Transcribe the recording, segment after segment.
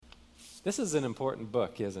This is an important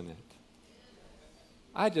book, isn't it?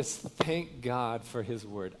 I just thank God for his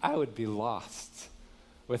word. I would be lost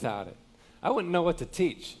without it. I wouldn't know what to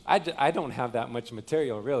teach. I don't have that much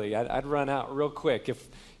material, really. I'd run out real quick. If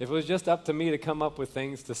it was just up to me to come up with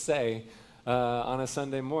things to say on a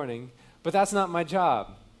Sunday morning. But that's not my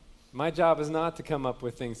job. My job is not to come up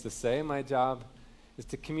with things to say. My job is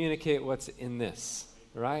to communicate what's in this,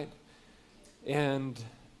 right? And,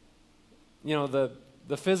 you know,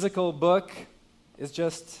 the physical book is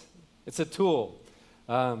just, it's a tool.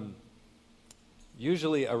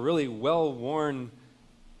 Usually a really well-worn,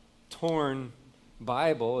 torn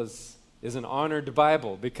Bible is an honored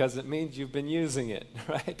Bible because it means you've been using it,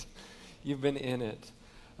 right? You've been in it.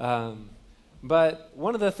 But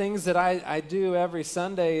one of the things that I do every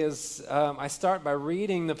Sunday is I start by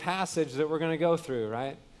reading the passage that we're going to go through,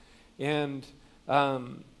 right? And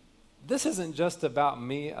this isn't just about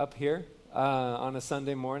me up here on a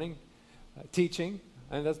Sunday morning teaching,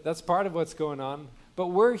 and that's part of what's going on. But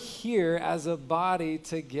we're here as a body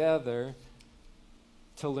together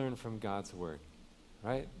to learn from God's word,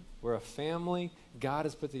 right? We're a family God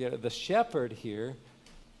has put together. The shepherd here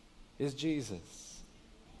is Jesus.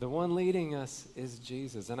 The one leading us is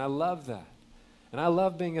Jesus, and I love that. And I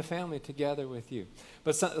love being a family together with you.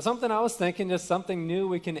 But something I was thinking, just something new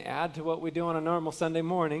we can add to what we do on a normal Sunday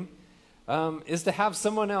morning, is to have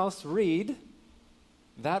someone else read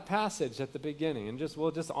that passage at the beginning, and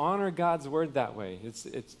we'll just honor God's word that way.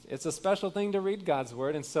 It's a special thing to read God's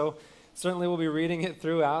word, and so certainly we'll be reading it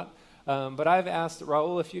throughout. But I've asked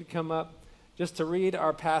Raul if you'd come up just to read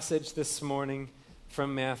our passage this morning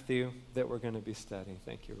from Matthew that we're going to be studying.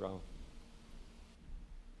 Thank you, Raul.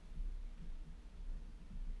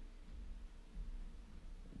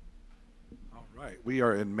 All right, we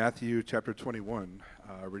are in Matthew chapter 21,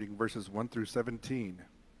 reading verses 1 through 17.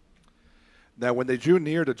 Now when they drew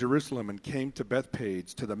near to Jerusalem and came to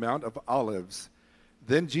Bethphage, to the Mount of Olives,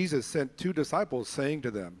 then Jesus sent 2 disciples, saying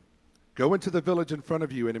to them, "Go into the village in front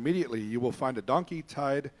of you, and immediately you will find a donkey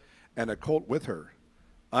tied and a colt with her.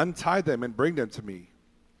 Untie them and bring them to me.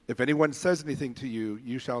 If anyone says anything to you,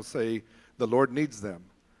 you shall say, 'The Lord needs them,'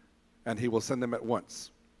 and he will send them at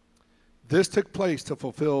once." This took place to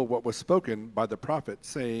fulfill what was spoken by the prophet,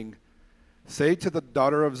 saying, "Say to the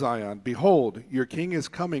daughter of Zion, behold, your king is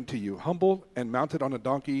coming to you, humble and mounted on a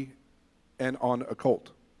donkey and on a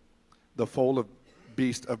colt, the foal of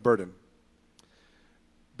beast of burden."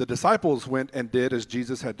 The disciples went and did as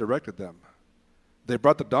Jesus had directed them. They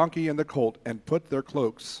brought the donkey and the colt and put their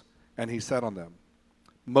cloaks, and he sat on them.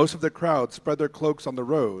 Most of the crowd spread their cloaks on the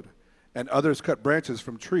road, and others cut branches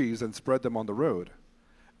from trees and spread them on the road.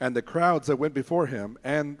 And the crowds that went before him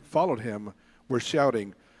and followed him were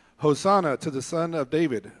shouting, "Hosanna to the Son of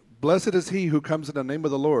David! Blessed is he who comes in the name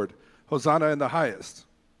of the Lord! Hosanna in the highest!"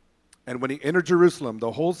 And when he entered Jerusalem,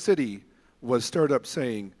 the whole city was stirred up,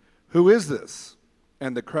 saying, "Who is this?"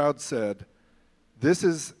 And the crowd said, "This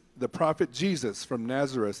is the prophet Jesus from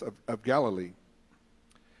Nazareth of Galilee."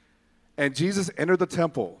 And Jesus entered the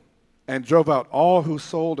temple and drove out all who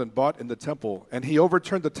sold and bought in the temple. And he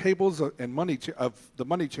overturned the tables and of the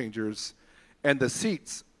money changers and the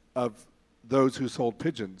seats of those who sold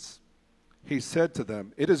pigeons. He said to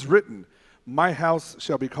them, "It is written, 'My house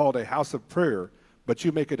shall be called a house of prayer,' but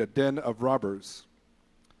you make it a den of robbers."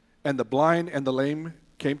 And the blind and the lame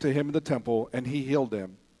came to him in the temple, and he healed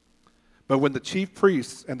them. But when the chief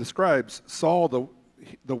priests and the scribes saw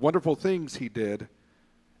the wonderful things he did,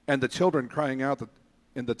 and the children crying out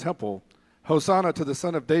in the temple, "Hosanna to the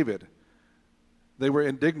Son of David," they were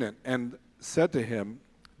indignant and said to him,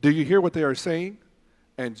 "Do you hear what they are saying?"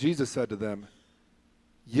 And Jesus said to them,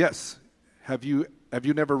 "Yes, have you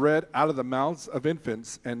never read, out of the mouths of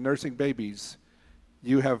infants and nursing babies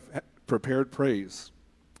you have prepared praise?"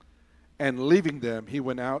 And leaving them, he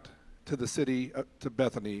went out to the city, to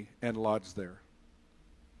Bethany, and lodged there.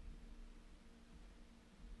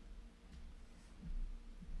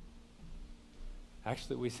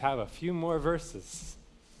 Actually, we have a few more verses.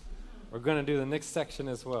 We're going to do the next section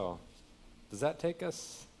as well. Does that take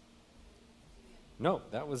us? No,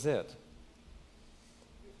 that was it.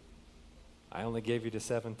 I only gave you to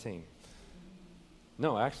 17.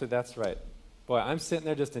 No, actually, that's right. Boy, I'm sitting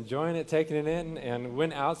there just enjoying it, taking it in, and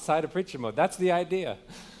went outside of preacher mode. That's the idea.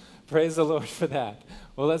 Praise the Lord for that.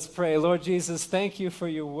 Well, let's pray. Lord Jesus, thank you for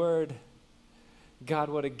your word. God,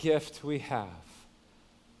 what a gift we have.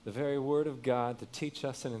 The very word of God to teach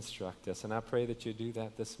us and instruct us. And I pray that you do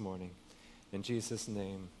that this morning. In Jesus'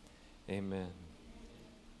 name, amen.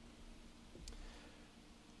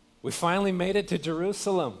 We finally made it to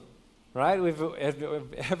Jerusalem, right?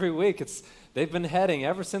 Every week they've been heading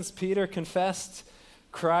ever since Peter confessed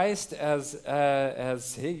Christ as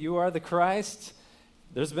hey, you are the Christ.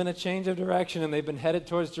 There's been a change of direction, and they've been headed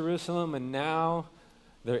towards Jerusalem, and now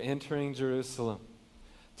they're entering Jerusalem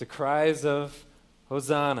to cries of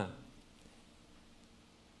Hosanna.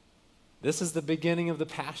 This is the beginning of the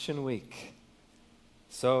Passion Week.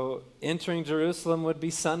 So entering Jerusalem would be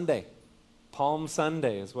Sunday. Palm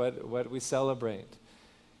Sunday is what we celebrate.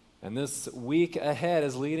 And this week ahead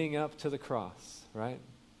is leading up to the cross, right?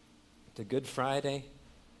 To Good Friday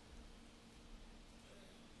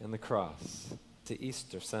and the cross, to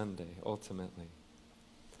Easter Sunday, ultimately.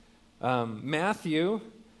 Matthew,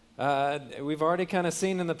 we've already kind of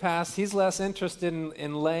seen in the past, he's less interested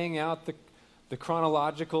in laying out the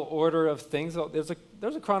chronological order of things. There's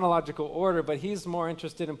a chronological order, but he's more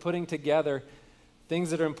interested in putting together things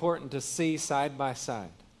that are important to see side by side,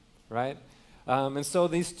 right? And so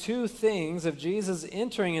these two things of Jesus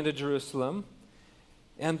entering into Jerusalem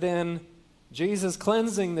and then Jesus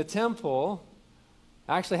cleansing the temple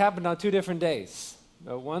actually happened on 2 different days.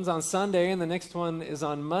 One's on Sunday and the next one is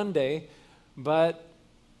on Monday, but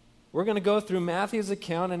we're going to go through Matthew's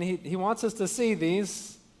account, and he wants us to see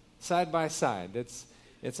these side by side.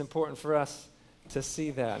 It's important for us to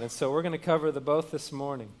see that. And so we're going to cover the both this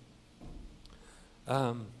morning.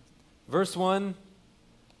 Verse 1,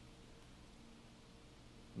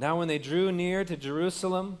 now when they drew near to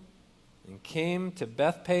Jerusalem and came to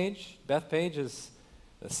Bethpage is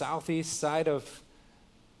the southeast side of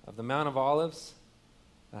the Mount of Olives,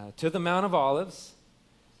 to the Mount of Olives,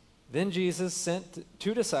 then Jesus sent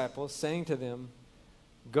 2 disciples, saying to them,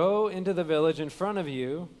 go into the village in front of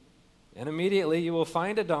you, and immediately you will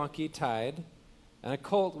find a donkey tied and a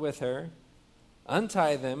colt with her.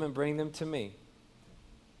 Untie them and bring them to me.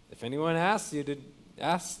 If anyone asks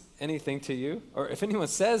anything to you, or if anyone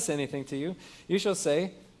says anything to you, you shall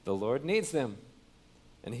say, the Lord needs them,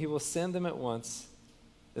 and he will send them at once.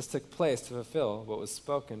 This took place to fulfill what was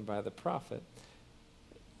spoken by the prophet.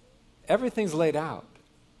 Everything's laid out.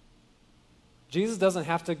 Jesus doesn't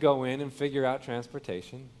have to go in and figure out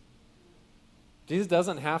transportation. Jesus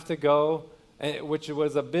doesn't have to go, which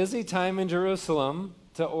was a busy time in Jerusalem,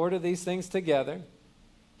 to order these things together.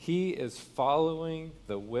 He is following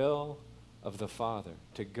the will of the Father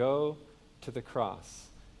to go to the cross.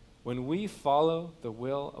 When we follow the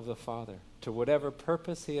will of the Father to whatever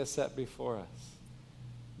purpose he has set before us,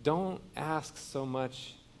 don't ask so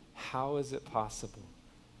much, how is it possible?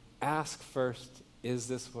 Ask first, is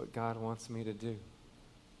this what God wants me to do?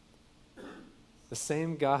 The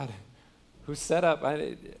same God who set up,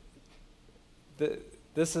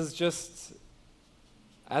 this is just,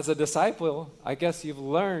 as a disciple, I guess you've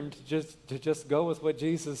learned to just go with what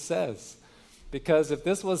Jesus says. Because if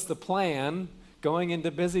this was the plan, going into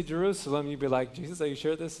busy Jerusalem, you'd be like, Jesus, are you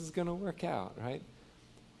sure this is going to work out, right?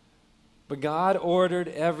 But God ordered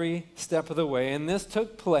every step of the way, and this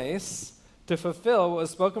took place to fulfill what was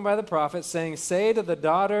spoken by the prophet, saying, say to the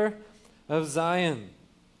daughter of Zion,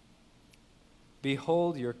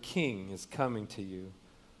 behold, your king is coming to you,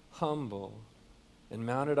 humble and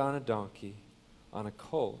mounted on a donkey, on a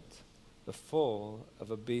colt, the foal of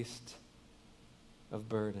a beast of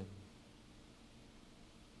burden.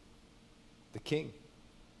 The king.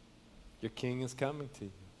 Your king is coming to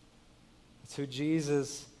you. That's who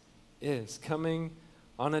Jesus is, coming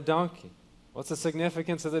on a donkey. What's the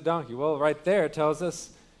significance of the donkey? Well, right there it tells us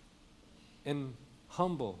in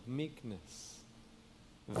humble meekness,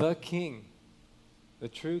 the king, the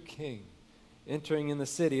true king, entering in the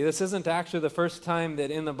city. This isn't actually the first time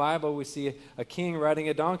that in the Bible we see a king riding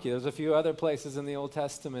a donkey. There's a few other places in the Old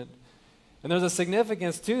Testament. And there's a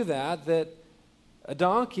significance to that a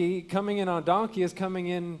donkey, coming in on a donkey, is coming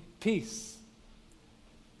in peace.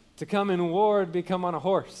 To come in war would be come on a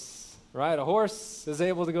horse, right? A horse is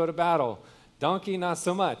able to go to battle. Donkey, not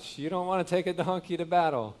so much. You don't want to take a donkey to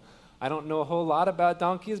battle. I don't know a whole lot about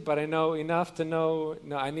donkeys, but I know enough to know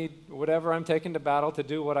I need whatever I'm taking to battle to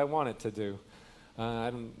do what I want it to do.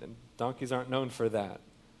 Donkeys aren't known for that.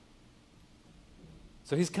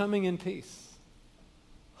 So he's coming in peace,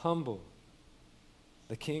 humble,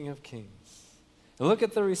 the King of Kings. And look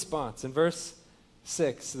at the response. In verse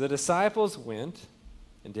 6, the disciples went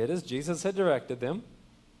and did as Jesus had directed them,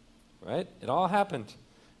 right? It all happened.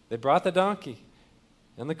 They brought the donkey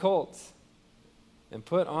and the colt and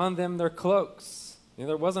put on them their cloaks.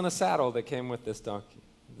 There wasn't a saddle that came with this donkey.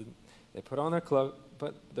 They put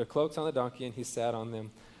their cloaks on the donkey, and he sat on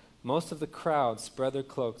them. Most of the crowd spread their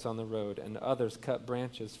cloaks on the road, and others cut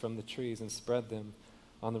branches from the trees and spread them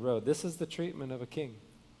on the road. This is the treatment of a king.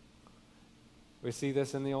 We see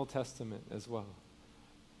this in the Old Testament as well.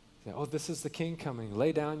 Oh, this is the king coming.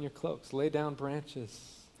 Lay down your cloaks. Lay down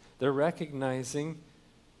branches. They're recognizing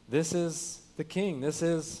This is the King. This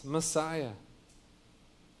is Messiah.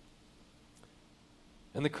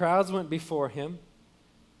 And the crowds went before him,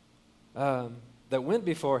 that went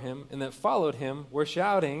before him and that followed him were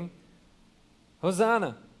shouting,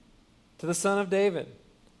 Hosanna to the Son of David.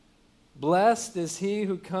 Blessed is he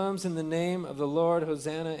who comes in the name of the Lord.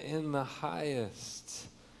 Hosanna in the highest.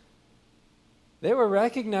 They were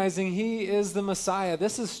recognizing he is the Messiah.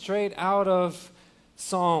 This is straight out of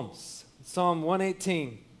Psalms. Psalm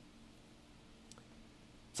 118.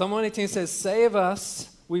 Psalm 118 says, save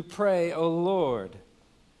us, we pray, O Lord.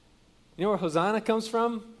 You know where Hosanna comes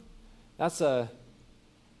from? That's a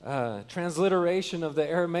transliteration of the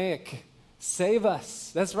Aramaic. Save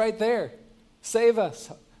us. That's right there. Save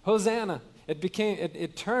us. Hosanna.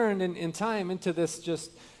 It turned in time into this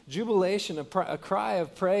just jubilation, a cry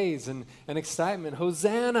of praise and excitement.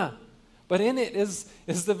 Hosanna. But in it is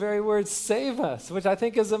the very word save us, which I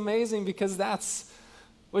think is amazing because that's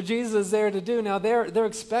what Jesus is there to do. Now they're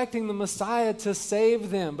expecting the Messiah to save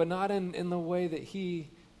them, but not in the way that he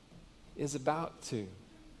is about to.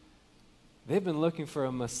 They've been looking for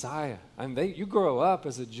a Messiah. You grow up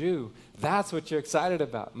as a Jew, that's what you're excited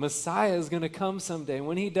about. Messiah is going to come someday. And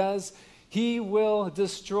when he does, he will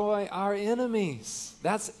destroy our enemies.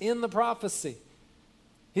 That's in the prophecy.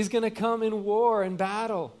 He's going to come in war and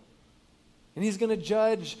battle. And he's going to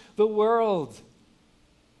judge the world.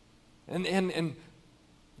 And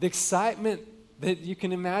the excitement that you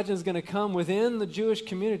can imagine is going to come within the Jewish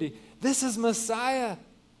community. This is Messiah.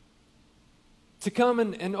 To come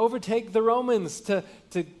and overtake the Romans, to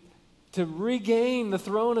regain the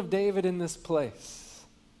throne of David in this place.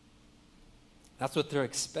 That's what they're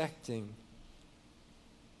expecting.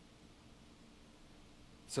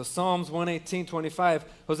 So Psalms 118:25,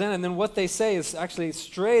 Hosanna, and then what they say is actually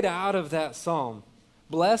straight out of that psalm.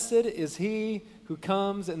 Blessed is he who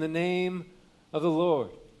comes in the name of the Lord.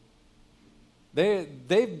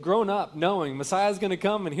 They've grown up knowing Messiah's going to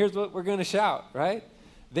come and here's what we're going to shout, right?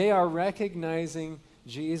 They are recognizing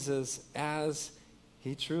Jesus as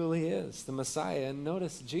he truly is, the Messiah. And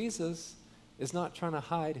notice, Jesus is not trying to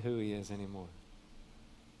hide who he is anymore.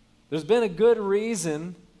 There's been a good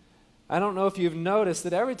reason, I don't know if you've noticed,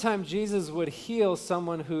 that every time Jesus would heal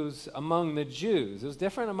someone who's among the Jews, it was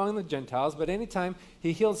different among the Gentiles, but anytime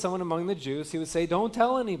he healed someone among the Jews, he would say, don't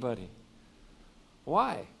tell anybody.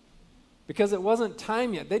 Why? Because it wasn't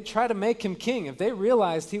time yet. They'd try to make him king. If they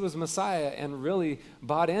realized he was Messiah and really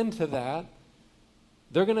bought into that,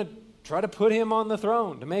 they're going to try to put him on the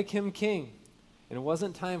throne to make him king. And it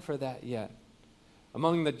wasn't time for that yet.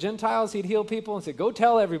 Among the Gentiles, he'd heal people and say, go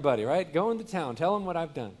tell everybody, right? Go into town. Tell them what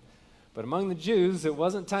I've done. But among the Jews, it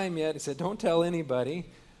wasn't time yet. He said, don't tell anybody.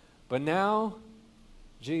 But now,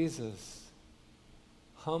 Jesus,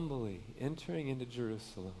 humbly entering into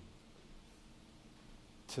Jerusalem,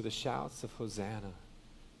 to the shouts of Hosanna.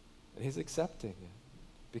 And he's accepting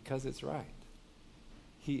it because it's right.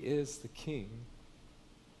 He is the King.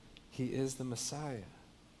 He is the Messiah.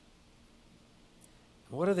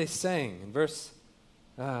 What are they saying? In verse,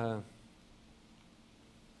 I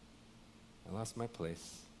lost my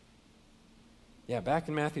place. Yeah, back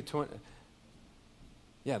in Matthew 20.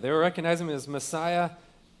 Yeah, they were recognizing him as Messiah,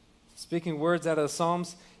 speaking words out of the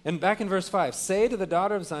Psalms. And back in verse 5, say to the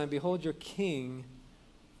daughter of Zion, behold, your King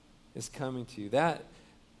is coming to you. That's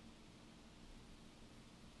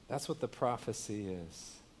what the prophecy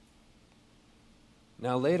is.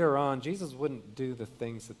 Now later on, Jesus wouldn't do the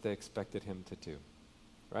things that they expected him to do,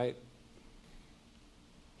 right?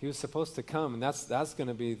 He was supposed to come, and that's going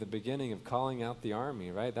to be the beginning of calling out the army,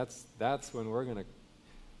 right? That's when we're going to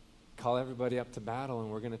call everybody up to battle and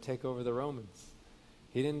we're going to take over the Romans.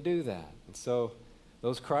 He didn't do that. And so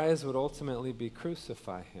those cries would ultimately be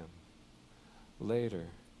crucify him later.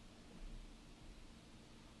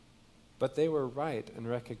 But they were right in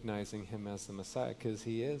recognizing him as the Messiah because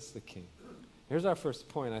he is the King. Here's our first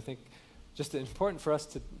point. I think just important for us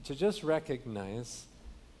to just recognize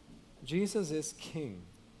Jesus is King.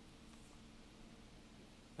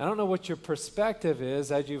 I don't know what your perspective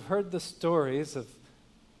is as you've heard the stories of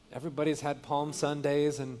everybody's had Palm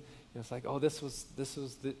Sundays and it's like, oh, this was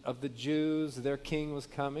of the Jews, their king was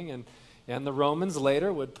coming, and the Romans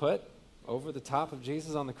later would put over the top of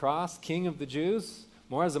Jesus on the cross, King of the Jews,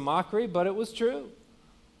 more as a mockery, but it was true.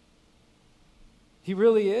 He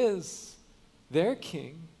really is their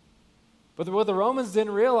king. But what the Romans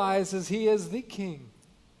didn't realize is he is the king.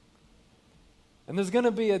 And there's going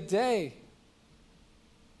to be a day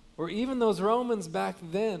where even those Romans back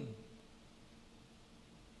then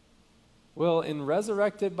will, in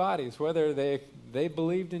resurrected bodies, whether they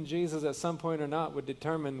believed in Jesus at some point or not would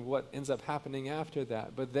determine what ends up happening after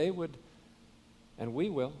that. But they would, and we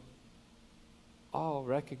will all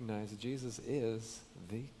recognize that Jesus is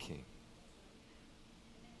the King.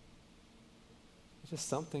 It's just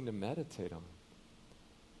something to meditate on.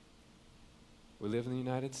 We live in the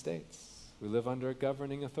United States. We live under a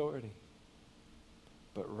governing authority.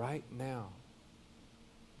 But right now,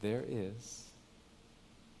 there is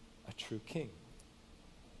a true king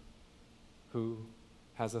who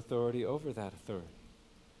has authority over that authority.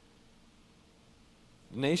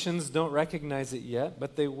 Nations don't recognize it yet,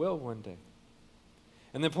 but they will one day.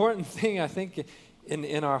 And the important thing, I think,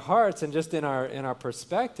 in our hearts and just in our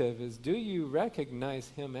perspective is, do you recognize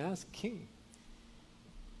him as king?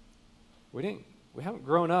 We haven't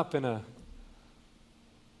grown up in a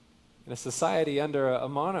society under a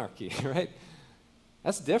monarchy, right?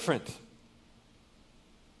 That's different.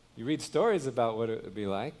 You read stories about what it would be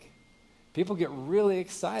like. People get really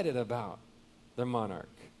excited about their monarch.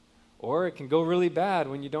 Or it can go really bad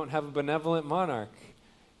when you don't have a benevolent monarch.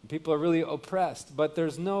 People are really oppressed. But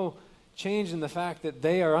there's no change in the fact that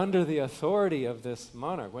they are under the authority of this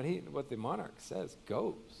monarch. What the monarch says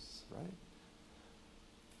goes, right?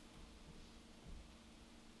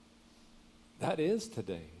 That is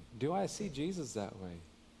today. Do I see Jesus that way?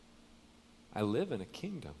 I live in a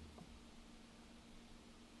kingdom.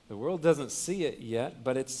 The world doesn't see it yet,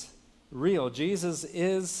 but it's real. Jesus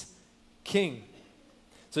is king.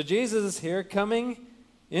 So Jesus is here coming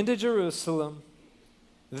into Jerusalem,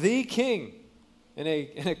 the king, in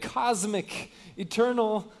a cosmic,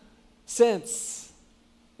 eternal sense,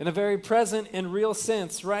 in a very present and real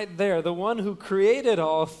sense, right there. The one who created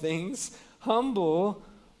all things, humble,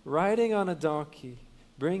 riding on a donkey,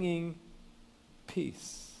 bringing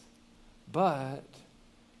peace, but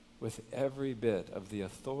with every bit of the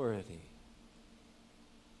authority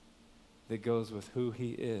that goes with who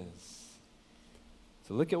he is.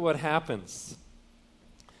 So look at what happens.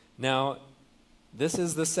 Now, this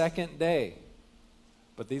is the second day,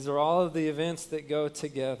 but these are all of the events that go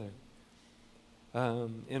together.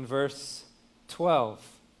 In verse 12,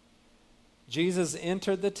 Jesus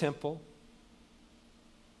entered the temple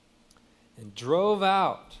and drove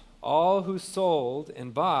out all who sold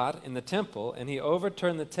and bought in the temple, and he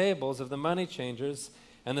overturned the tables of the money changers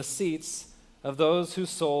and the seats of those who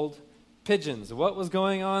sold pigeons. What was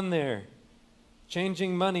going on there?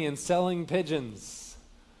 Changing money and selling pigeons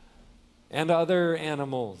and other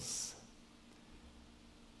animals.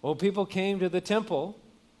 Well, people came to the temple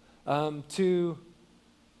to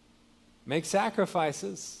make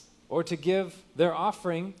sacrifices or to give their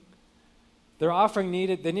offering. Their offering they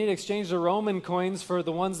needed to exchange the Roman coins for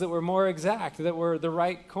the ones that were more exact, that were the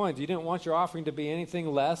right coins. You didn't want your offering to be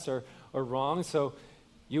anything less or wrong, so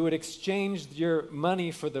you would exchange your money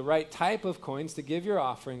for the right type of coins to give your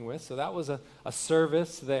offering with. So that was a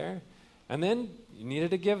service there. And then you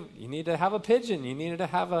needed to have a pigeon. You needed to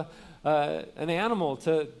have an animal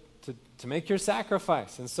to make your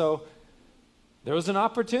sacrifice. And so there was an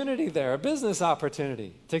opportunity there, a business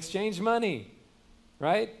opportunity to exchange money,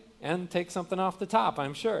 right? And take something off the top,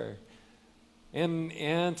 I'm sure.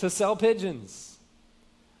 And to sell pigeons.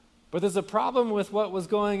 But there's a problem with what was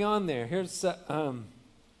going on there. Here's a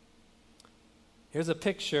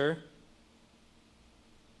picture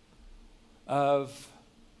of,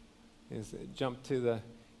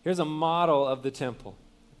 here's a model of the temple.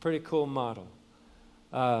 A pretty cool model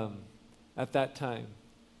at that time.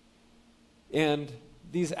 And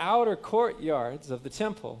these outer courtyards of the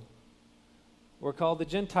temple were called the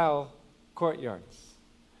Gentile courtyards,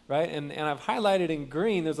 right? And I've highlighted in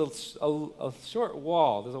green, there's a short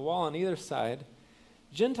wall. There's a wall on either side.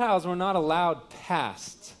 Gentiles were not allowed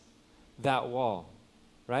past that wall,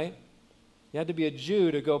 right? You had to be a Jew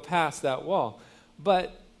to go past that wall.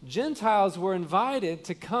 But Gentiles were invited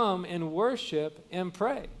to come and worship and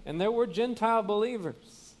pray. And there were Gentile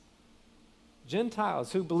believers.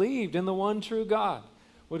 Gentiles who believed in the one true God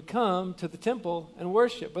would come to the temple and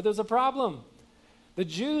worship. But there's a problem. The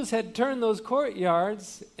Jews had turned those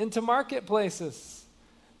courtyards into marketplaces.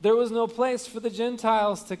 There was no place for the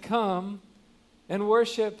Gentiles to come and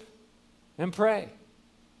worship and pray.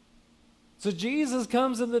 So Jesus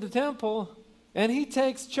comes into the temple and he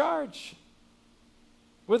takes charge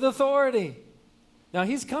with authority. Now,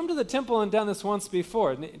 he's come to the temple and done this once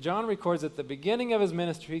before. John records at the beginning of his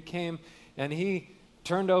ministry, he came and he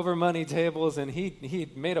turned over money tables and he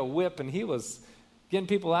made a whip and he was getting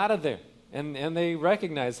people out of there. And they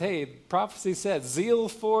recognized, hey, prophecy said, zeal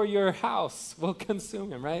for your house will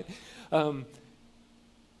consume him, right? But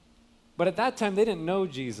at that time, they didn't know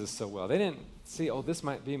Jesus so well. They didn't see, oh, this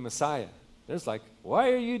might be Messiah. There's like,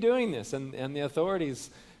 why are you doing this? And the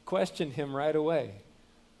authorities questioned him right away.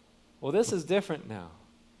 Well, this is different now.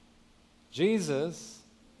 Jesus,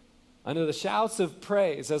 under the shouts of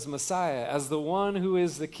praise as Messiah, as the one who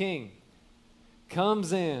is the King,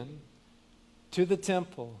 comes in to the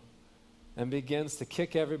temple and begins to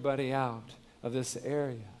kick everybody out of this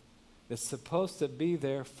area that's supposed to be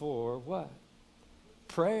there for what?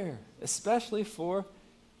 Prayer, especially for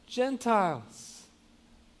Gentiles,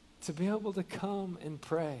 to be able to come and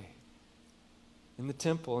pray in the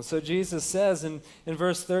temple. And so Jesus says in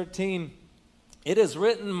verse 13, "It is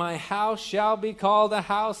written, my house shall be called a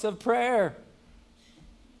house of prayer."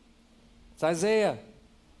 It's Isaiah.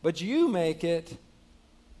 "But you make it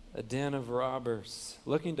a den of robbers,"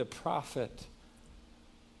 looking to profit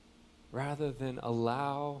rather than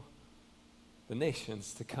allow the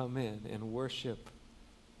nations to come in and worship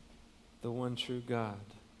the one true God.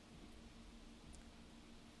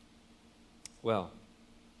 Well,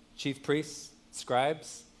 chief priests,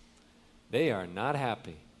 scribes, they are not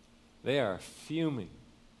happy. They are fuming.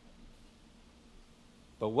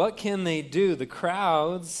 But what can they do? The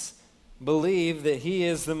crowds believe that he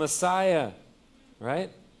is the Messiah,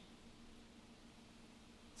 right?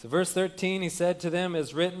 So verse 13, he said to them, "It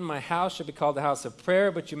is written, my house shall be called the house of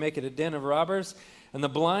prayer, but you make it a den of robbers." And the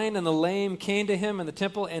blind and the lame came to him in the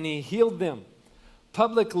temple, and he healed them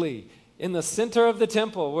publicly in the center of the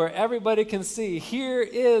temple where everybody can see, here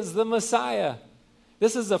is the Messiah.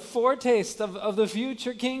 This is a foretaste of the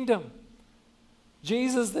future kingdom.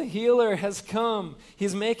 Jesus the healer has come.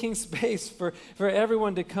 He's making space for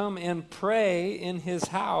everyone to come and pray in his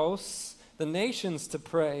house, the nations to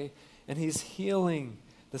pray, and he's healing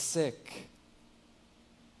the sick.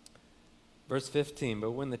 Verse 15,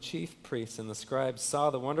 "But when the chief priests and the scribes saw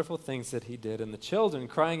the wonderful things that he did, and the children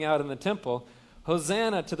crying out in the temple,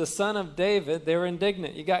 'Hosanna to the Son of David,' they were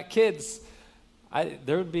indignant." You got kids.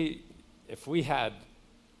 There would be, if we had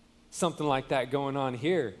something like that going on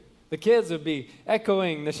here, the kids would be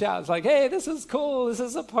echoing the shouts like, "Hey, this is cool. This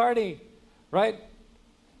is a party," right?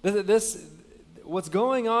 What's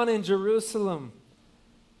going on in Jerusalem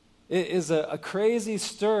is a crazy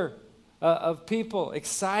stir of people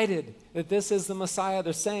excited that this is the Messiah.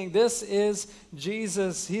 They're saying, this is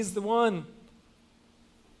Jesus. He's the one.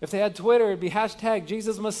 If they had Twitter, it'd be hashtag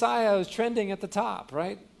Jesus Messiah is trending at the top,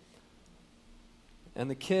 right? And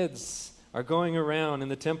the kids are going around in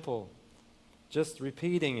the temple just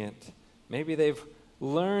repeating it. Maybe they've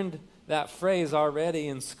learned that phrase already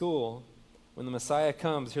in school. When the Messiah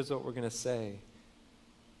comes, here's what we're going to say.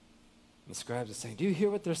 And the scribes are saying, "Do you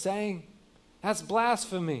hear what they're saying? That's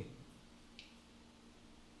blasphemy."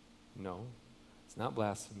 No, it's not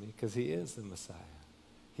blasphemy, because he is the Messiah.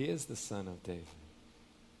 He is the Son of David.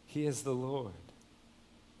 He is the Lord.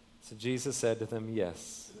 So Jesus said to them,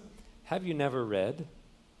 "Yes. Have you never read?"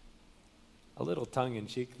 A little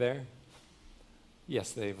tongue-in-cheek there.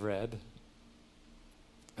 Yes, they've read.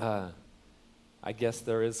 I guess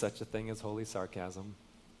there is such a thing as holy sarcasm.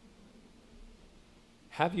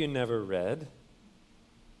 Have you never read,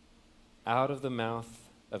 "Out of the mouth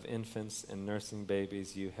of infants and nursing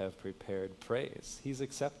babies you have prepared praise"? He's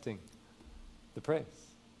accepting the praise.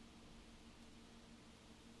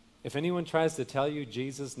 If anyone tries to tell you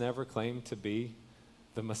Jesus never claimed to be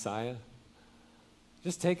the Messiah,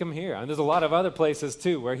 just take him here. And there's a lot of other places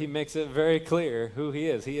too where he makes it very clear who he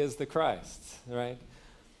is. He is the Christ, right?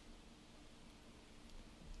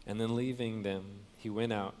 And then leaving them, he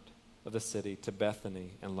went out of the city to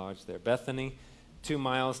Bethany and lodged there. Bethany, 2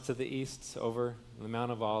 miles to the east over the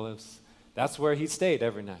Mount of Olives. That's where he stayed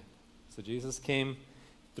every night. So Jesus came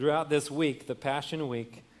throughout this week, the Passion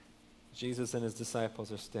Week. Jesus and his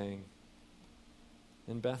disciples are staying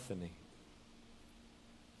in Bethany.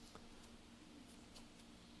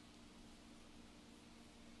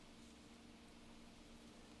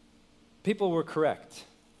 People were correct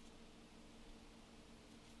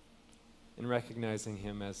in recognizing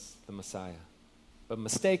him as the Messiah, but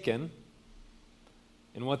mistaken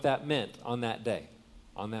in what that meant on that day,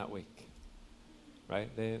 on that week,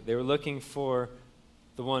 right? They were looking for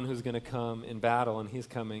the one who's going to come in battle, and he's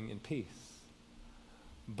coming in peace.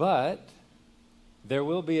 But there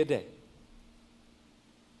will be a day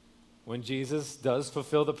when Jesus does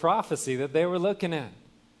fulfill the prophecy that they were looking at.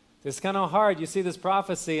 It's kind of hard. You see this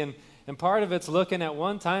prophecy, and part of it's looking at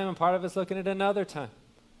one time, and part of it's looking at another time.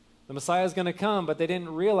 The Messiah is going to come, but they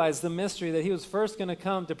didn't realize the mystery that he was first going to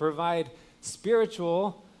come to provide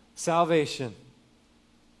spiritual salvation,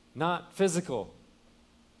 not physical,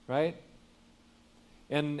 right?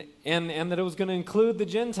 And that it was going to include the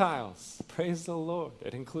Gentiles. Praise the Lord.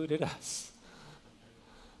 It included us.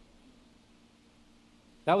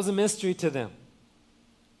 That was a mystery to them.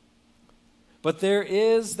 But there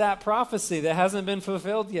is that prophecy that hasn't been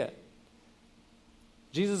fulfilled yet.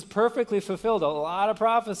 Jesus perfectly fulfilled a lot of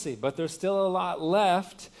prophecy, but there's still a lot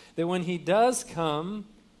left that when he does come,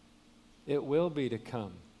 it will be to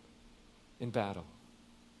come in battle,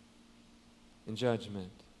 in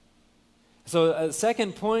judgment. So a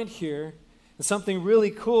second point here, and something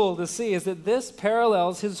really cool to see, is that this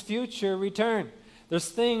parallels his future return. There's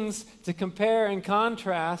things to compare and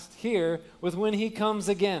contrast here with when he comes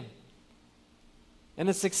again. And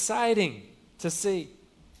it's exciting to see.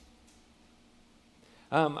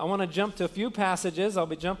 I want to jump to a few passages. I'll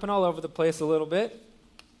be jumping all over the place a little bit.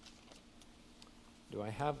 Do I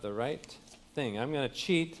have the right thing? I'm going to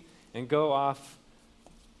cheat and go off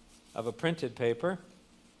of a printed paper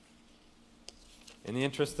in the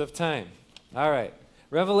interest of time. All right.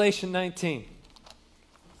 Revelation 19.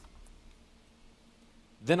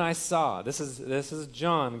 Then I saw, this is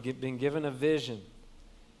John being given a vision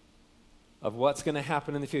of what's going to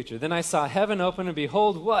happen in the future. Then I saw heaven open, and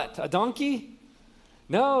behold, what? A donkey?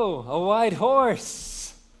 No, a white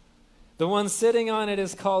horse. The one sitting on it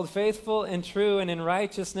is called Faithful and True, and in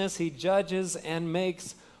righteousness he judges and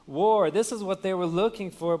makes war. This is what they were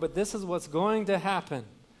looking for, but this is what's going to happen.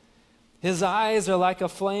 His eyes are like a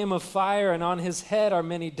flame of fire, and on his head are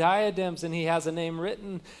many diadems, and he has a name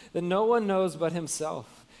written that no one knows but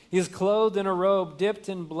himself. He is clothed in a robe dipped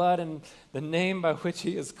in blood, and the name by which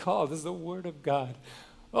he is called is the Word of God.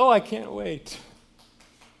 Oh, I can't wait.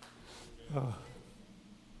 Oh.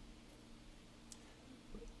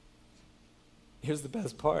 Here's the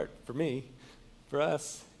best part for me, for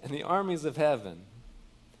us. And the armies of heaven,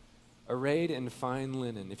 arrayed in fine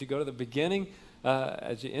linen. If you go to the beginning,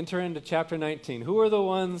 as you enter into chapter 19, who are the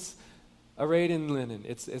ones arrayed in linen?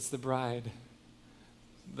 It's the bride.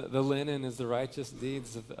 The linen is the righteous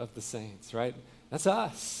deeds of the saints, right? That's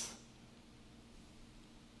us.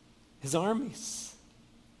 His armies.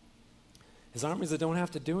 His armies that don't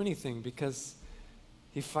have to do anything because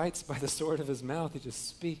he fights by the sword of his mouth. He just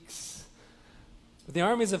speaks. But the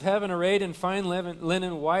armies of heaven, arrayed in fine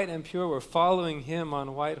linen, white and pure, were following him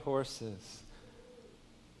on white horses.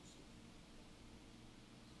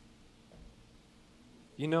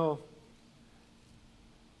 You know,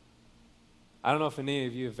 I don't know if any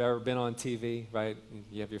of you have ever been on TV, right?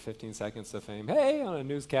 You have your 15 seconds of fame. Hey, on a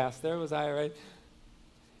newscast, there was I, right?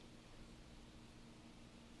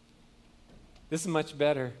 This is much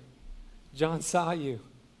better. John saw you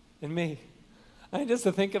and me. I mean, just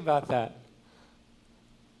to think about that.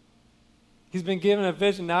 He's been given a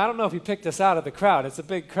vision. Now, I don't know if he picked us out of the crowd. It's a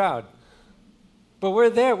big crowd. But we're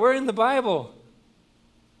there. We're in the Bible.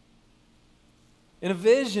 In a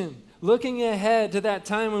vision, looking ahead to that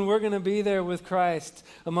time when we're going to be there with Christ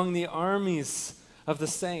among the armies of the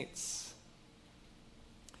saints.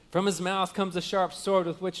 From his mouth comes a sharp sword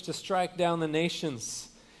with which to strike down the nations,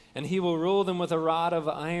 and he will rule them with a rod of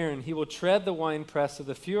iron. He will tread the winepress of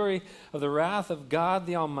the fury of the wrath of God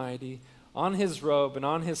the Almighty. On his robe and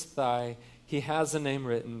on his thigh he has a name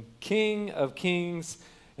written, King of Kings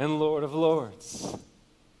and Lord of Lords.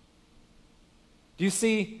 Do you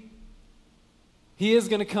see? He is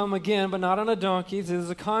going to come again, but not on a donkey. There's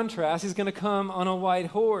a contrast. He's going to come on a white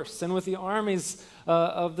horse and with the armies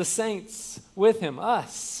of the saints with him,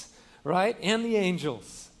 us, right? And the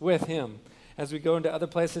angels with him as we go into other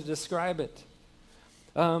places to describe it.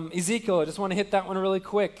 Ezekiel, I just want to hit that one really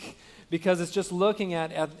quick because it's just looking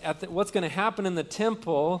at what's going to happen in the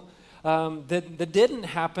temple that didn't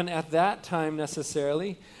happen at that time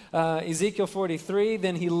necessarily. Ezekiel 43,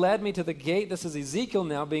 then he led me to the gate. This is Ezekiel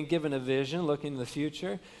now being given a vision, looking to the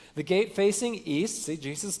future. The gate facing east. See,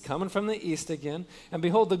 Jesus coming from the east again. And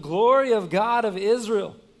behold, the glory of God of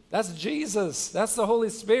Israel. That's Jesus. That's the Holy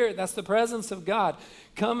Spirit. That's the presence of God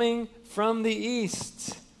coming from the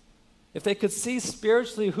east. If they could see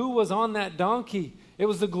spiritually who was on that donkey, it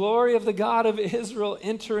was the glory of the God of Israel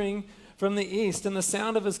entering from the east, and the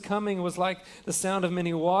sound of his coming was like the sound of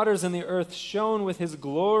many waters, and the earth shone with his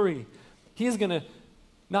glory. He's going to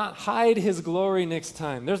not hide his glory next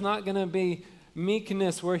time. There's not going to be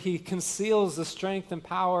meekness where he conceals the strength and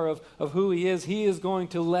power of who he is. He is going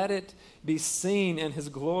to let it be seen, and his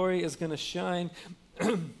glory is going to shine.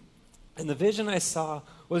 And the vision I saw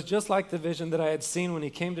was just like the vision that I had seen when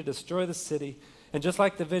he came to destroy the city, and just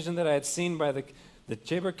like the vision that I had seen by the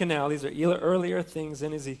Chebar Canal. These are earlier things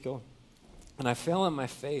in Ezekiel. And I fell on my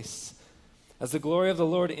face. As the glory of the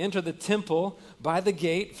Lord entered the temple by the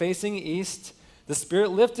gate facing east, the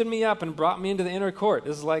Spirit lifted me up and brought me into the inner court.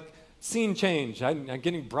 This is like scene change. I'm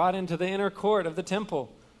getting brought into the inner court of the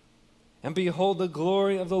temple. And behold, the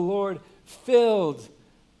glory of the Lord filled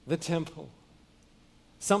the temple.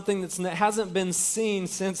 Something that hasn't been seen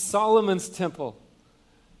since Solomon's temple.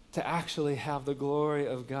 to actually have the glory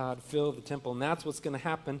of God fill the temple. And that's what's going to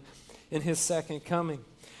happen in his second coming.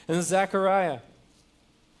 And then Zechariah,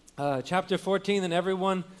 chapter 14, and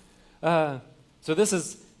everyone, so this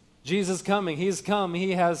is Jesus coming. He's come.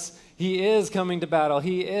 He is coming to battle.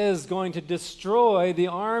 He is going to destroy the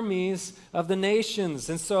armies of the nations.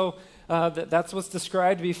 And so that's what's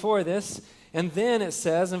described before this. And then it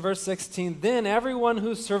says in verse 16, then everyone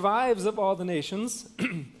who survives of all the nations,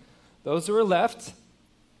 those who are left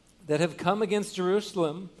that have come against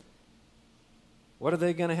Jerusalem, what are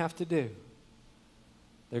they going to have to do?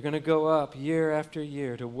 They're going to go up year after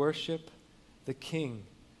year to worship the King,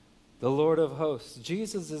 the Lord of hosts.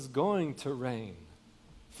 Jesus is going to reign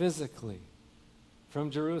physically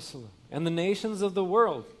from Jerusalem. And the nations of the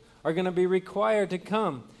world are going to be required to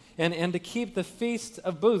come and to keep the Feast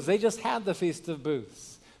of Booths. They just had the Feast of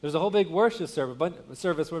Booths. There's a whole big worship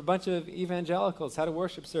service where a bunch of evangelicals had a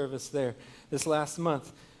worship service there this last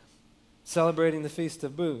month, celebrating the Feast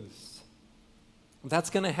of Booths.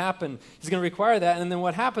 That's going to happen. He's going to require that. And then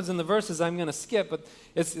what happens in the verses I'm going to skip, but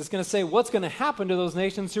it's going to say what's going to happen to those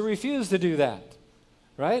nations who refuse to do that,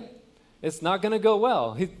 right? It's not going to go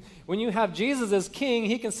well. When you have Jesus as king,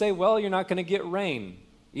 he can say, well, you're not going to get rain.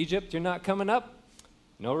 Egypt, you're not coming up.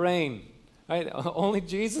 No rain, right? Only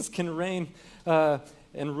Jesus can reign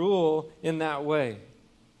and rule in that way.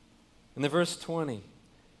 In the verse 20,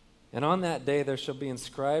 and on that day there shall be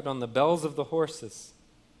inscribed on the bells of the horses,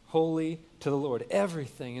 holy to the Lord.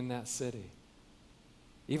 Everything in that city,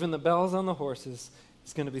 even the bells on the horses,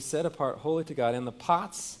 is going to be set apart holy to God. And the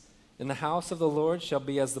pots in the house of the Lord shall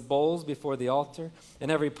be as the bowls before the altar,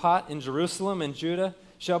 and every pot in Jerusalem and Judah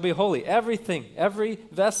shall be holy. Everything, every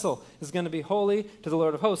vessel is going to be holy to the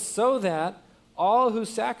Lord of hosts, so that all who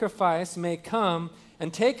sacrifice may come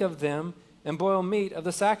and take of them and boil meat of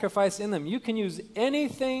the sacrifice in them. You can use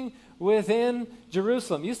anything within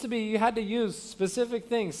Jerusalem. Used to be you had to use specific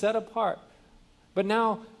things set apart. But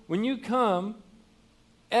now, when you come,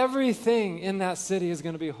 everything in that city is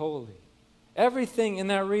going to be holy. Everything in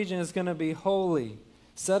that region is going to be holy,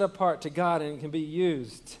 set apart to God, and it can be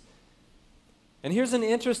used. And here's an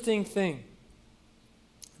interesting thing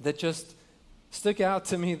that just stuck out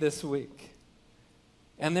to me this week.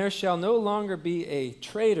 And there shall no longer be a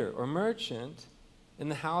trader or merchant in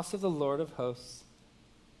the house of the Lord of hosts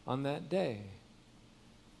on that day.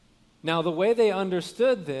 Now, the way they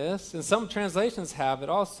understood this, and some translations have it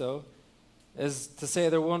also, is to say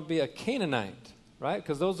there won't be a Canaanite, right?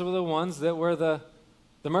 Because those were the ones that were the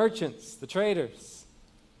merchants, the traders.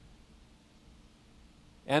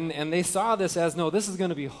 And they saw this as, no, this is going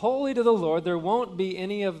to be holy to the Lord. There won't be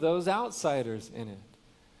any of those outsiders in it.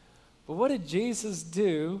 But what did Jesus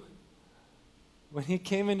do when he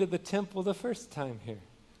came into the temple the first time here?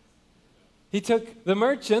 He took the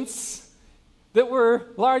merchants that were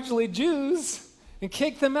largely Jews and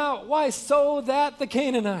kicked them out. Why? So that the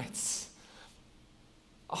Canaanites,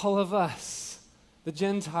 all of us, the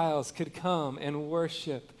Gentiles, could come and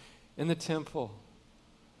worship in the temple.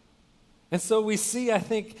 And so we see, I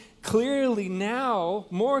think, clearly now,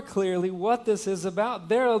 more clearly, what this is about.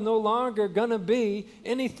 There are no longer going to be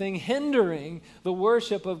anything hindering the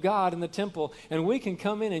worship of God in the temple. And we can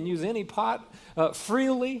come in and use any pot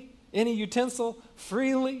freely, any utensil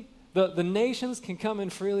freely. The nations can come in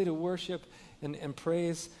freely to worship and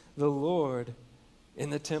praise the Lord in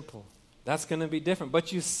the temple. That's going to be different.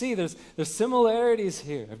 But you see, there's similarities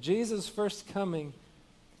here of Jesus' first coming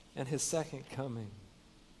and his second coming.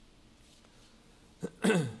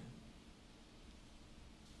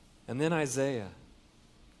 And then Isaiah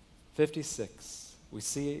 56, we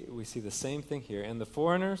see the same thing here. And the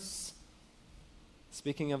foreigners,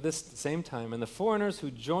 speaking of this same time, and the foreigners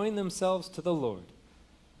who join themselves to the Lord,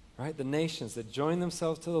 right? The nations that join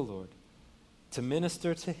themselves to the Lord to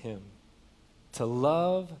minister to him, to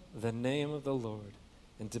love the name of the Lord,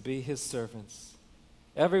 and to be his servants.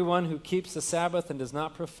 Everyone who keeps the Sabbath and does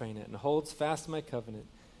not profane it and holds fast my covenant,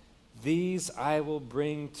 these I will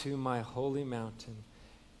bring to my holy mountain.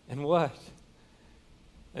 And what?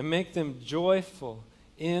 And make them joyful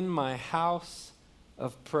in my house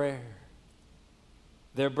of prayer.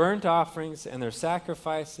 Their burnt offerings and their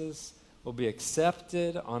sacrifices will be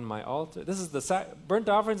accepted on my altar. This is the burnt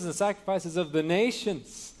offerings and the sacrifices of the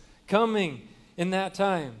nations coming in that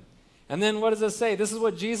time. And then what does it say? This is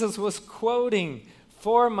what Jesus was quoting.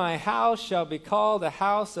 For my house shall be called a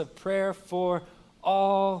house of prayer for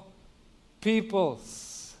all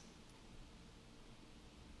peoples.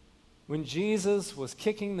 When Jesus was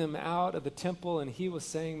kicking them out of the temple and he was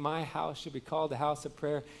saying, my house should be called a house of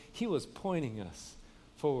prayer, he was pointing us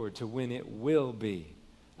forward to when it will be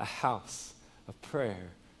a house of prayer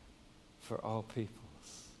for all peoples.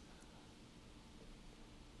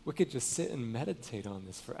 We could just sit and meditate on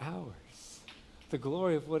this for hours. The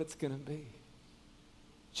glory of what it's going to be.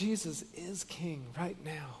 Jesus is King right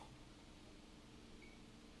now.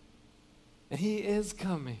 And he is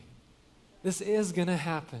coming. This is going to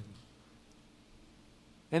happen.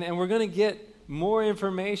 And we're going to get more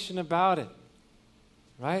information about it.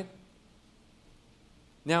 Right?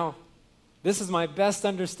 Now, this is my best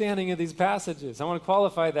understanding of these passages. I want to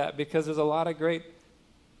qualify that because there's a lot of great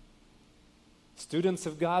students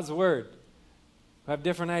of God's Word who have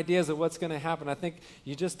different ideas of what's going to happen. I think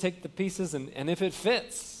you just take the pieces and if it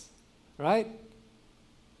fits, right?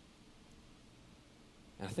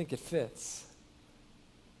 And I think it fits.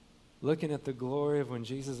 Looking at the glory of when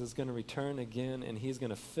Jesus is going to return again and he's going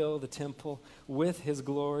to fill the temple with his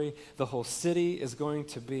glory. The whole city is going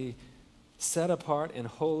to be set apart and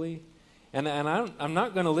holy. And I'm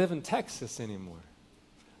not going to live in Texas anymore.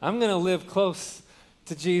 I'm going to live close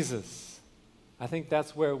to Jesus. I think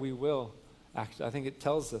that's where we will actually. I think it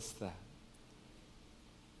tells us that.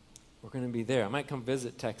 We're going to be there. I might come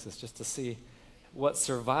visit Texas just to see what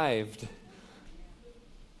survived.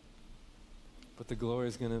 But the glory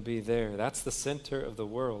is going to be there. That's the center of the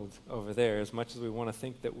world over there, as much as we want to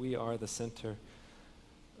think that we are the center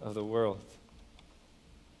of the world.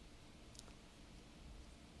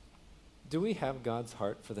 Do we have God's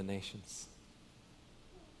heart for the nations?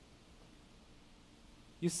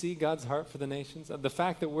 You see God's heart for the nations? The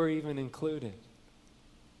fact that we're even included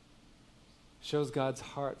shows God's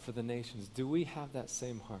heart for the nations. Do we have that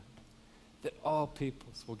same heart? That all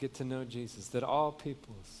peoples will get to know Jesus, that all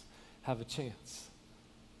peoples have a chance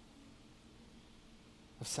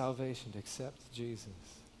of salvation to accept Jesus.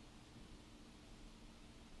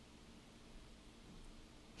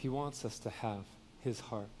 He wants us to have his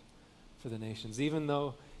heart for the nations. Even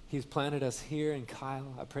though he's planted us here in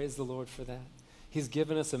Kyle, I praise the Lord for that. He's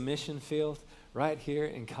given us a mission field right here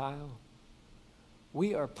in Kyle.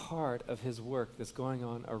 We are part of his work that's going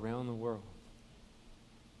on around the world.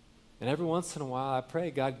 And every once in a while, I pray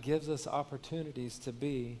God gives us opportunities to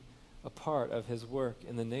be a part of his work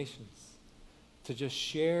in the nations, to just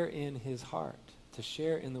share in his heart, to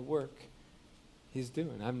share in the work he's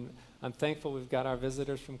doing. I'm thankful we've got our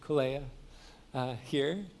visitors from Kulea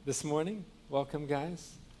here this morning. Welcome,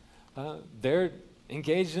 guys. They're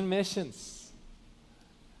engaged in missions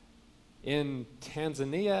in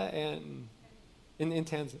Tanzania and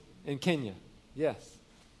in Kenya. Yes.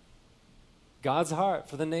 God's heart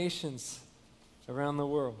for the nations around the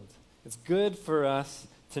world. It's good for us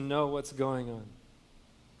to know what's going on.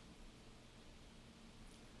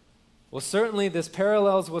 Well, certainly this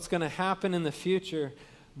parallels what's going to happen in the future,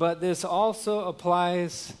 but this also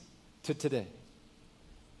applies to today.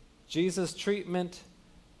 Jesus' treatment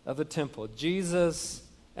of the temple. Jesus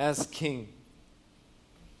as king.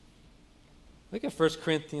 Look at 1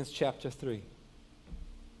 Corinthians chapter 3.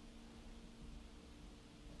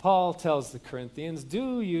 Paul tells the Corinthians,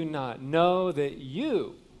 do you not know that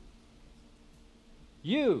you,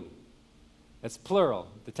 it's plural.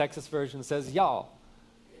 The Texas version says y'all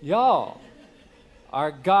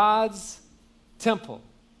are God's temple,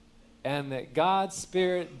 and that God's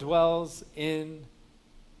Spirit dwells in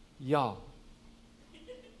y'all.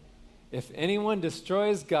 If anyone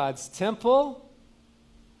destroys God's temple,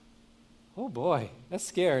 oh boy, that's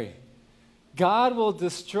scary. God will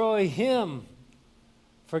destroy him.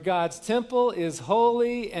 For God's temple is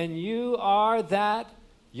holy, and y'all are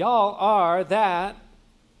that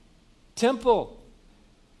temple.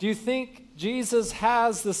 Do you think Jesus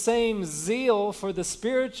has the same zeal for the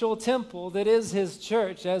spiritual temple that is his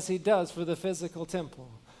church as he does for the physical temple?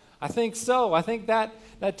 I think so. I think that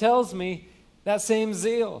tells me that same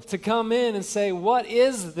zeal to come in and say, what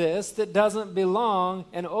is this that doesn't belong,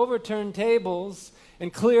 and overturn tables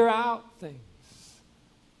and clear out things.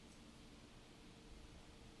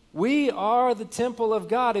 We are the temple of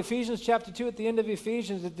God. Ephesians chapter 2, at the end of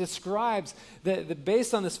Ephesians, it describes that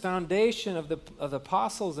based on this foundation of the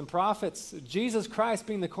apostles and prophets, Jesus Christ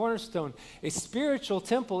being the cornerstone, a spiritual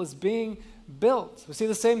temple is being built. We see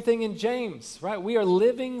the same thing in James, right? We are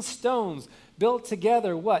living stones built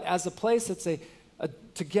together, what? As a place that's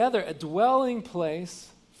together, a dwelling place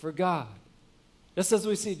for God. Just as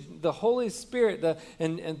we see the Holy Spirit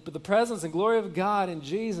and the presence and glory of God in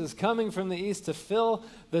Jesus coming from the east to fill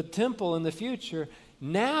the temple in the future,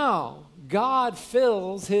 now God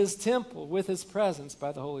fills his temple with his presence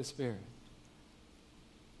by the Holy Spirit.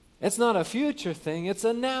 It's not a future thing, it's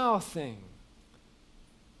a now thing.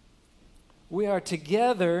 We are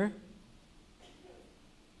together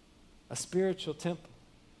a spiritual temple.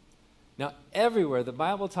 Now, everywhere the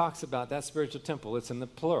Bible talks about that spiritual temple, it's in the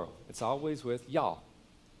plural. It's always with y'all.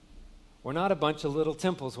 We're not a bunch of little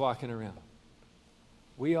temples walking around.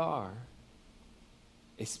 We are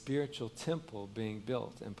a spiritual temple being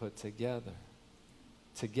built and put together.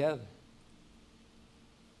 Together.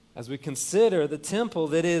 As we consider the temple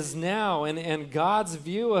that is now and God's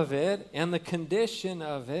view of it and the condition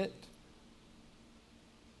of it,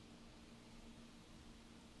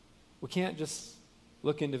 we can't just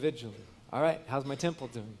look individually. All right, how's my temple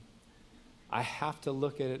doing? I have to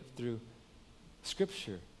look at it through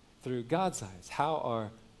Scripture, through God's eyes. How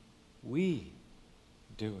are we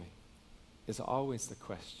doing is always the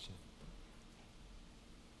question.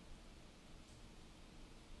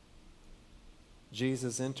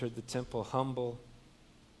 Jesus entered the temple humble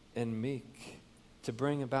and meek to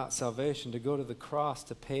bring about salvation, to go to the cross,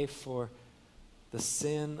 to pay for the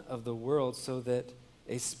sin of the world so that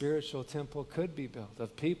a spiritual temple could be built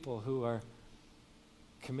of people who are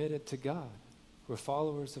committed to God, who are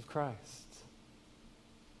followers of Christ.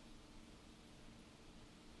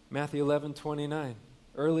 Matthew 11:29.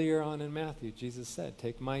 Earlier on in Matthew, Jesus said,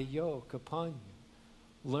 "Take my yoke upon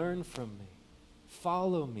you. Learn from me.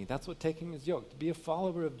 Follow me." That's what taking his yoke, to be a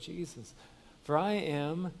follower of Jesus. "For I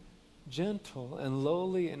am gentle and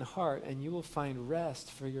lowly in heart, and you will find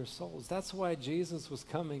rest for your souls." That's why Jesus was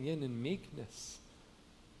coming in meekness,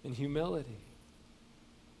 in humility.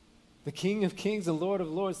 The King of Kings and Lord of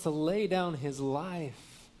Lords, to lay down his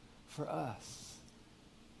life for us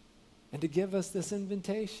and to give us this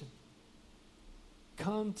invitation.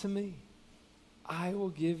 Come to me. I will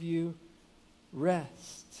give you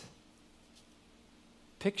rest.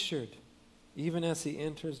 Pictured even as he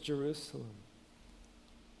enters Jerusalem.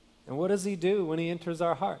 And what does he do when he enters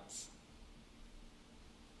our hearts?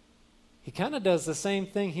 He kind of does the same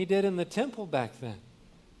thing he did in the temple back then.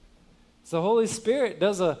 So the Holy Spirit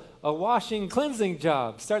does a washing, cleansing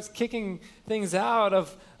job, starts kicking things out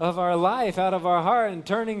of our life, out of our heart, and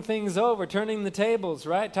turning things over, turning the tables,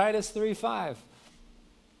 right? Titus 3:5.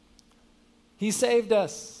 He saved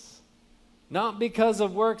us, not because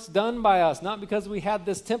of works done by us, not because we had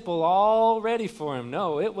this temple all ready for him.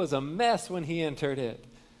 No, it was a mess when he entered it.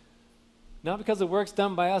 Not because of works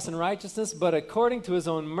done by us in righteousness, but according to his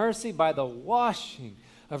own mercy by the washing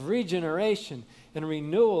of regeneration and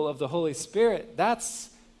renewal of the Holy Spirit.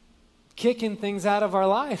 That's kicking things out of our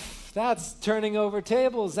life. That's turning over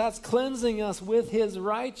tables. That's cleansing us with his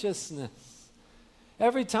righteousness.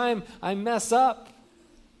 Every time I mess up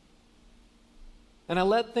and I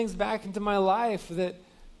let things back into my life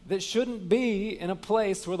that shouldn't be in a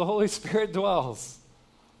place where the Holy Spirit dwells,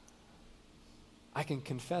 I can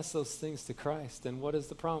confess those things to Christ. And what is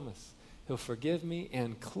the promise? He'll forgive me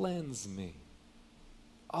and cleanse me.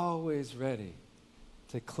 Always ready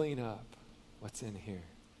to clean up what's in here.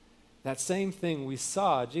 That same thing we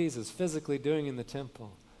saw Jesus physically doing in the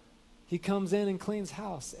temple. He comes in and cleans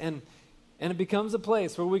house, and it becomes a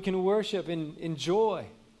place where we can worship and enjoy.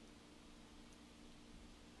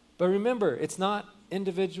 But remember, it's not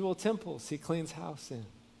individual temples he cleans house in.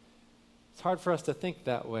 It's hard for us to think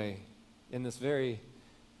that way in this very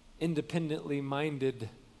independently minded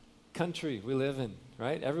country we live in,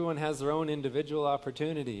 right? Everyone has their own individual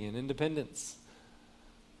opportunity and independence.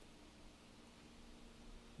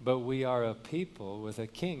 But we are a people with a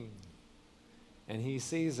king, and he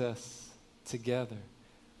sees us together.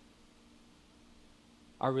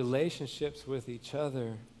 Our relationships with each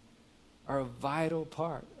other are a vital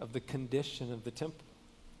part of the condition of the temple.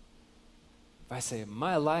 If I say,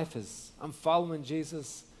 my life is, I'm following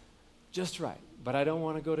Jesus just right, but I don't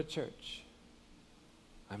want to go to church,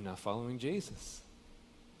 I'm not following Jesus.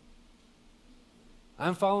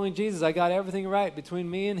 I'm following Jesus. I got everything right between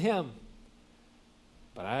me and him.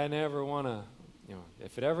 But I never want to,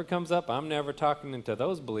 if it ever comes up, I'm never talking to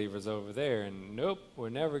those believers over there. And nope, we're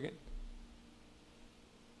never going.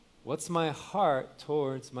 What's my heart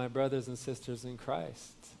towards my brothers and sisters in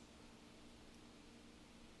Christ?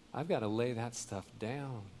 I've got to lay that stuff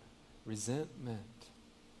down. Resentment,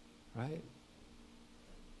 right?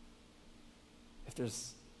 If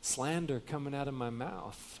there's slander coming out of my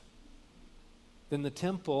mouth, then the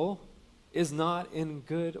temple is not in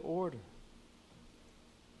good order.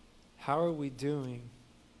 How are we doing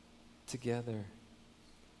together?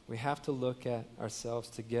 We have to look at ourselves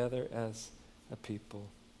together as a people.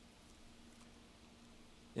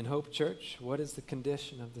 In Hope Church, what is the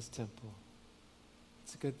condition of this temple?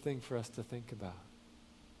 It's a good thing for us to think about.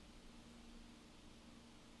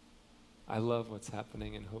 I love what's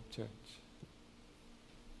happening in Hope Church.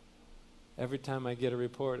 Every time I get a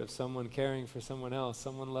report of someone caring for someone else,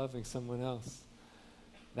 someone loving someone else,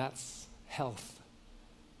 that's health.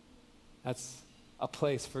 That's a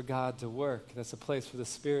place for God to work. That's a place for the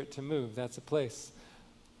Spirit to move. That's a place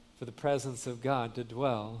for the presence of God to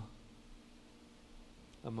dwell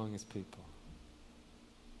among his people.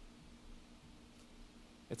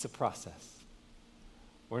 It's a process.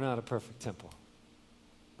 We're not a perfect temple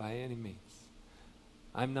by any means.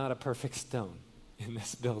 I'm not a perfect stone in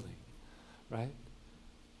this building, right?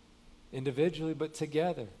 Individually, but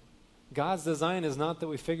together. God's design is not that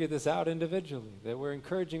we figure this out individually, that we're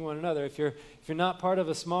encouraging one another. If you're not part of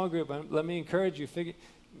a small group, let me encourage you.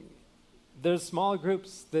 There's small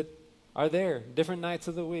groups that are there different nights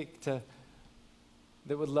of the week that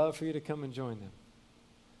would love for you to come and join them.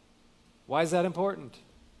 Why is that important?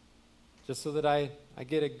 Just so that I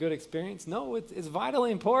get a good experience? No, it's vitally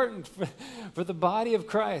important for the body of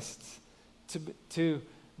Christ to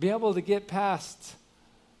be able to get past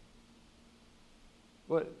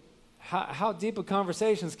how deep of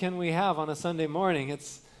conversations can we have on a Sunday morning?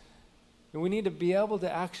 We need to be able to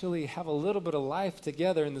actually have a little bit of life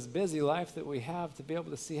together in this busy life that we have, to be able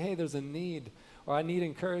to see, hey, there's a need, or I need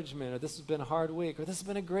encouragement, or this has been a hard week, or this has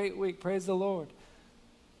been a great week, praise the Lord.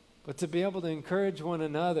 But to be able to encourage one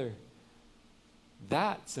another,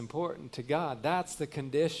 that's important to God. That's the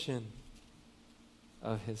condition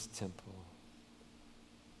of his temple.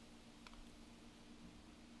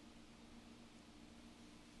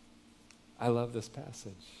 I love this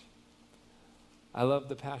passage. I love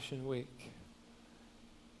the Passion Week.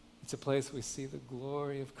 It's a place we see the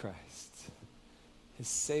glory of Christ, his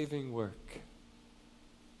saving work,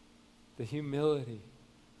 the humility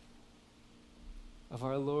of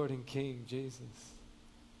our Lord and King, Jesus.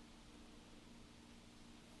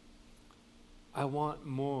 I want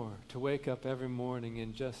more to wake up every morning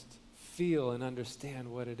and just feel and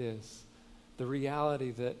understand what it is. The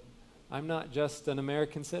reality that I'm not just an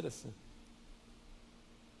American citizen,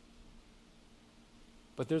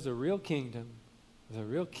 but there's a real kingdom, there's a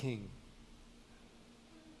real king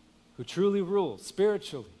who truly rules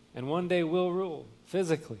spiritually and one day will rule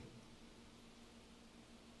physically.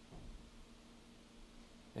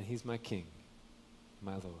 And he's my king,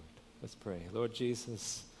 my Lord. Let's pray. Lord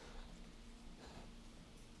Jesus,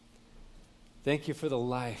 thank you for the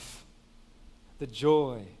life, the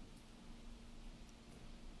joy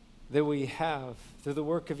that we have through the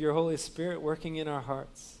work of your Holy Spirit working in our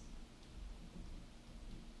hearts.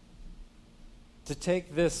 To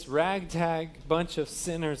take this ragtag bunch of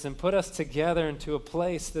sinners and put us together into a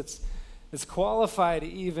place that's qualified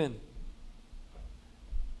even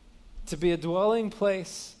to be a dwelling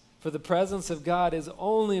place for the presence of God is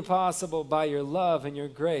only possible by your love and your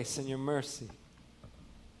grace and your mercy.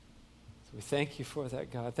 So we thank you for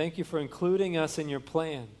that, God. Thank you for including us in your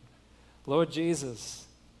plan. Lord Jesus,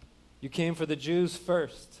 you came for the Jews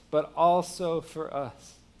first, but also for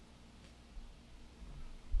us.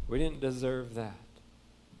 We didn't deserve that.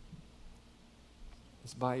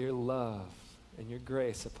 It's by your love and your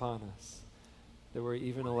grace upon us that we're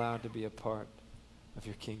even allowed to be a part of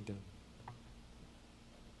your kingdom.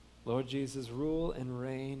 Lord Jesus, rule and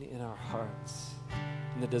reign in our hearts,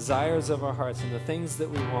 in the desires of our hearts, and the things that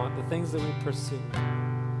we want, the things that we pursue.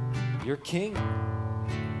 You're king.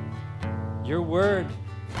 Your word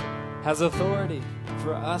has authority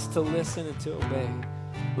for us to listen and to obey.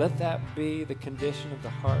 Let that be the condition of the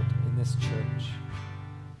heart in this church,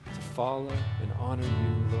 to follow and honor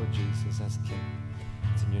you, Lord Jesus, as King.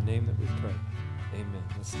 It's in your name that we pray. Amen.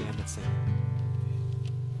 Let's stand and sing.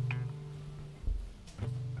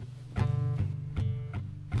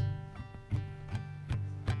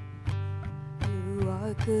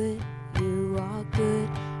 Good, you are good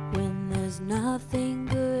when there's nothing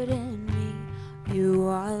good in me. You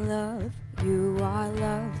are love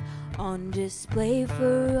on display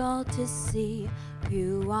for all to see.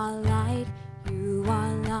 You are light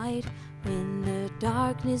when the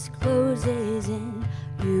darkness closes in.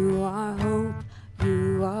 You are hope,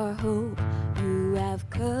 you have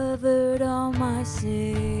covered all my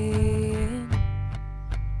sin.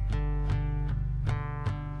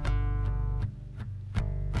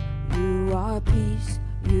 You are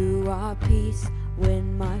peace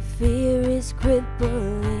when my fear is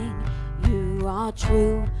crippling. You are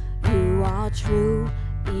true,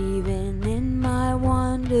 even in my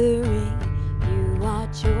wandering. You are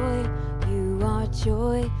joy,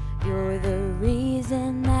 you're the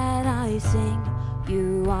reason that I sing.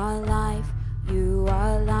 You are life,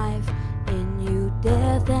 in you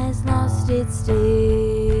death has lost its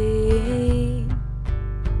sting.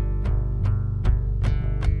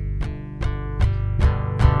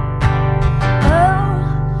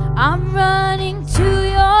 I'm running to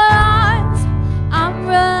your arms, I'm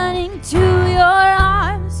running to your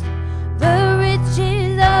arms. The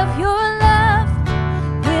riches of your love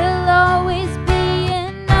will always be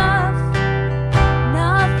enough.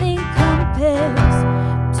 Nothing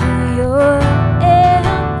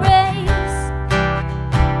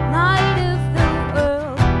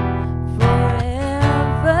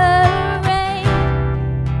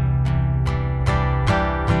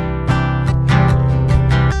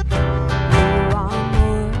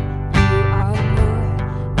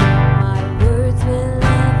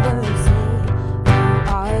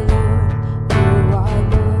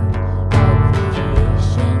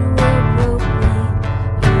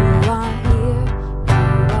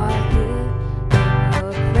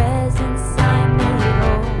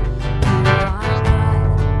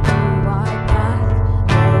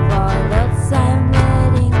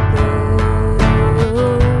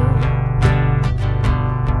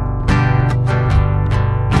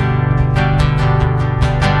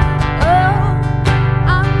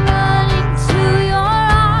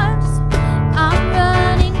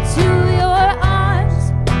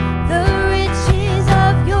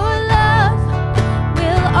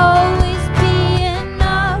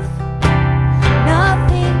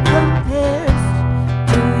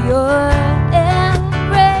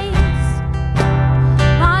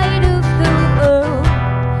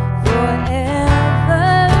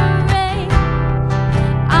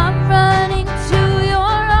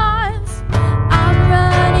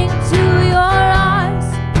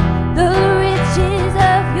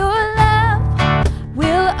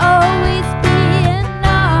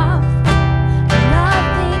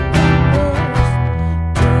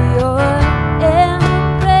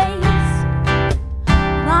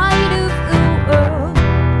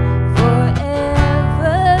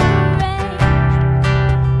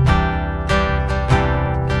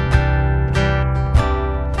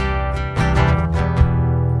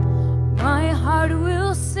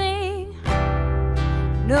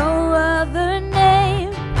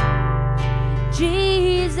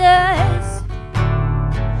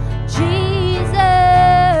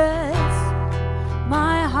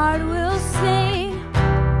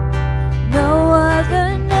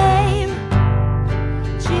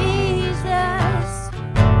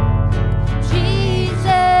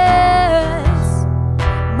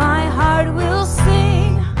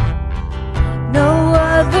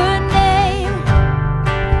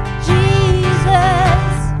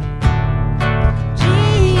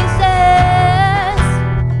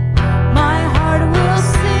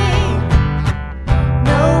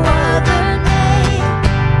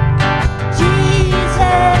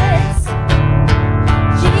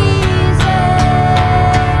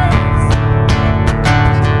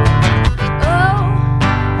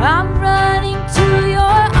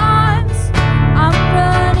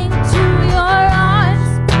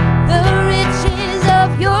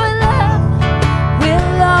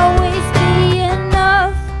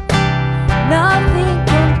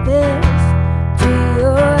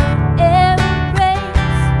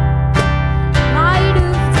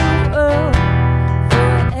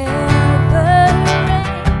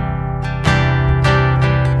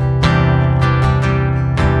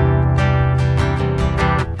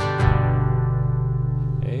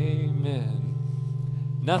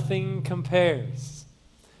compares.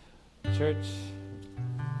 Church,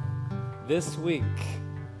 this week,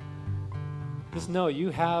 just know you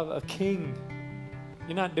have a king.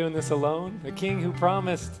 You're not doing this alone. A king who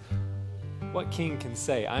promised, what king can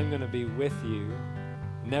say, I'm going to be with you,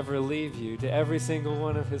 never leave you, to every single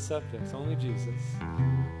one of his subjects? Only Jesus.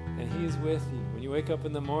 And he is with you. When you wake up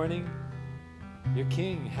in the morning, your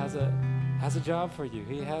king has a job for you.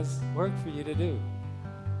 He has work for you to do.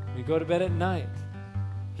 When you go to bed at night,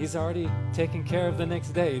 he's already taken care of the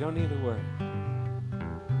next day. You don't need to worry.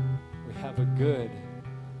 We have a good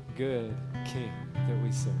king that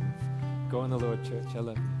we serve. Go in the Lord, church. I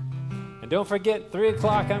love you. And don't forget, 3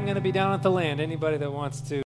 o'clock, I'm going to be down at the land. Anybody that wants to